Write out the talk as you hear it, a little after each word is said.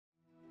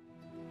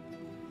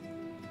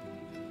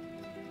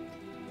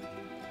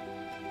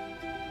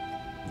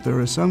There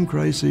are some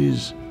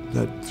crises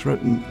that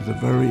threaten the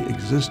very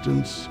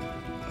existence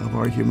of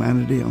our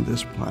humanity on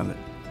this planet.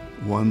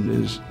 One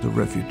is the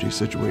refugee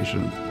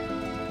situation.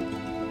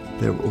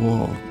 They're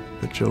all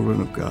the children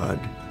of God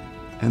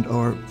and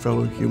are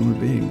fellow human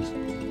beings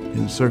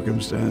in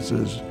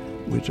circumstances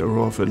which are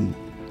often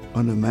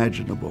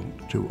unimaginable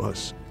to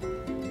us.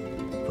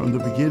 From the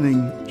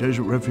beginning,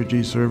 Jesuit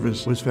Refugee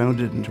Service was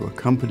founded to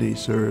accompany,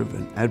 serve,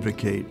 and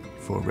advocate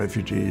for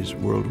refugees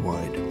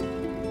worldwide.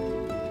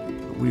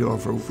 We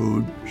offer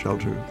food,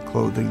 shelter,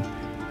 clothing,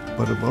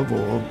 but above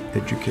all,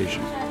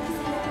 education.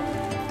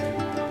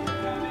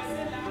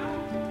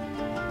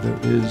 There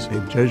is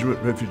a Jesuit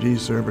Refugee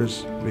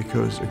Service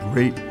because a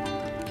great,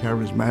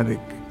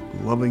 charismatic,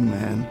 loving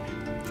man,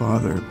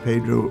 Father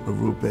Pedro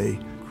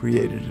Arrupe,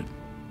 created it.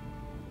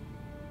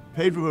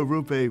 Pedro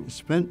Arrupe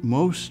spent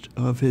most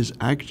of his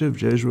active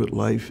Jesuit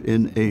life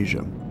in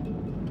Asia.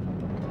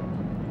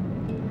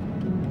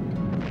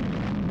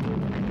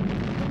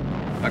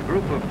 A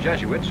group of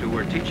Jesuits who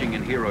were teaching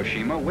in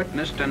Hiroshima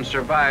witnessed and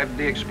survived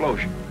the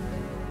explosion.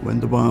 When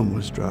the bomb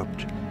was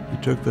dropped, he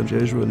took the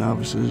Jesuit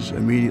novices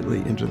immediately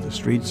into the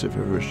streets of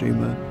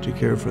Hiroshima to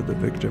care for the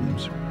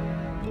victims.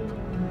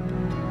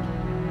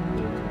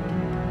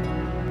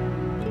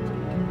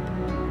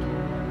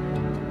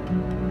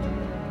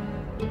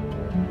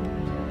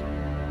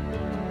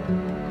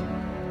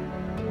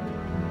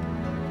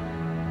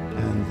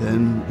 And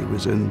then he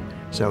was in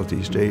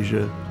Southeast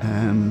Asia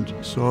and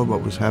saw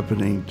what was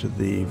happening to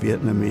the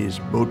Vietnamese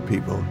boat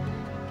people.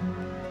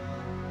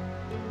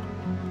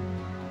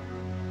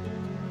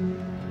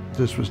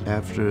 This was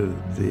after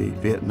the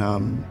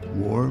Vietnam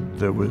War.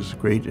 There was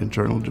great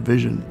internal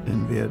division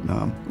in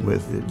Vietnam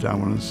with the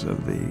dominance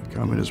of the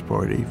Communist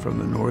Party from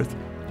the north.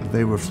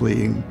 They were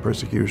fleeing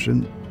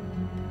persecution.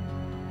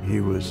 He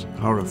was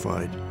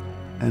horrified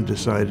and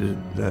decided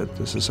that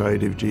the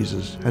Society of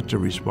Jesus had to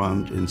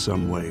respond in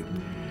some way.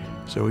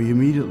 So he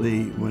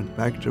immediately went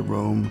back to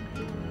Rome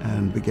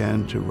and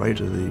began to write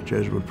to the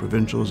Jesuit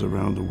provincials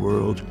around the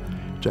world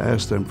to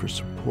ask them for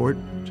support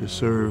to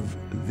serve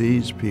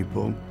these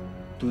people.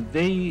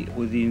 Today,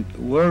 what the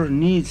world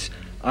needs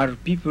are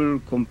people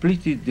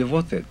completely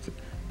devoted,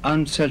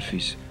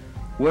 unselfish,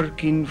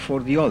 working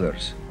for the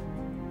others.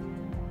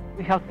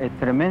 We have a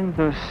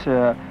tremendous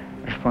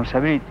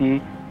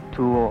responsibility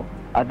to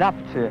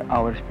adapt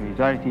our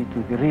spirituality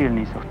to the real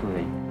needs of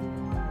today.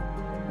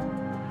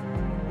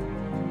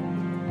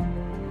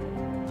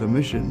 The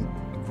mission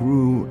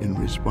grew in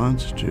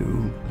response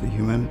to the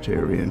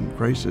humanitarian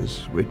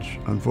crisis, which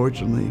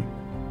unfortunately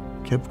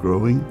kept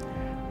growing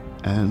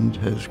and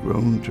has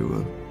grown to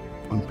an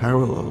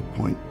unparalleled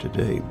point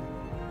today.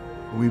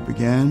 We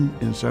began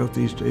in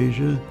Southeast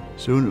Asia.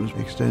 Soon it was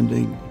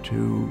extending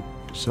to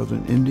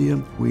southern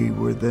India. We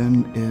were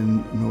then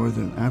in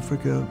northern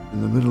Africa,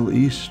 in the Middle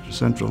East,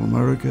 Central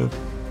America.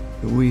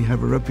 We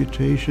have a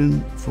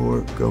reputation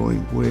for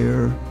going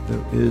where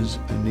there is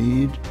a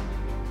need.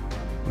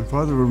 When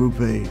Father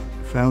Arrupe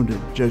founded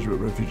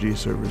Jesuit Refugee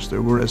Service,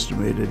 there were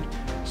estimated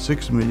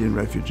 6 million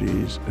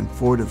refugees and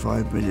 4 to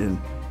 5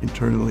 million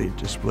internally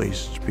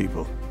displaced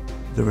people.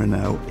 There are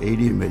now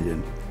 80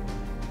 million.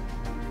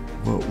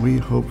 What we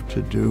hope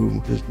to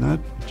do is not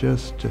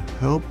just to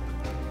help,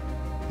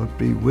 but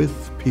be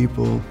with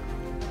people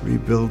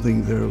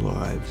rebuilding their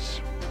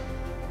lives.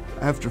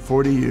 After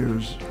 40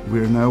 years, we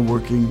are now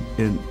working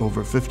in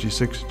over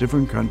 56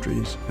 different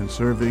countries and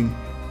serving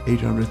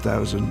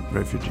 800,000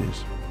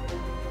 refugees.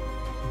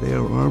 They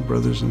are our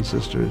brothers and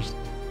sisters.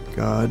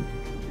 God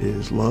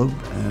is love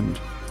and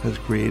has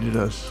created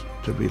us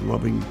to be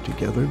loving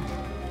together.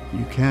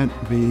 You can't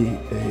be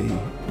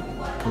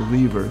a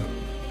believer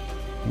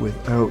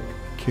without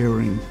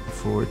caring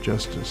for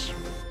justice.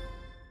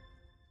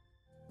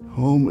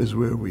 Home is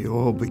where we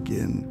all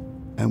begin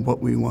and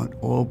what we want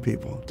all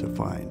people to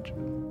find.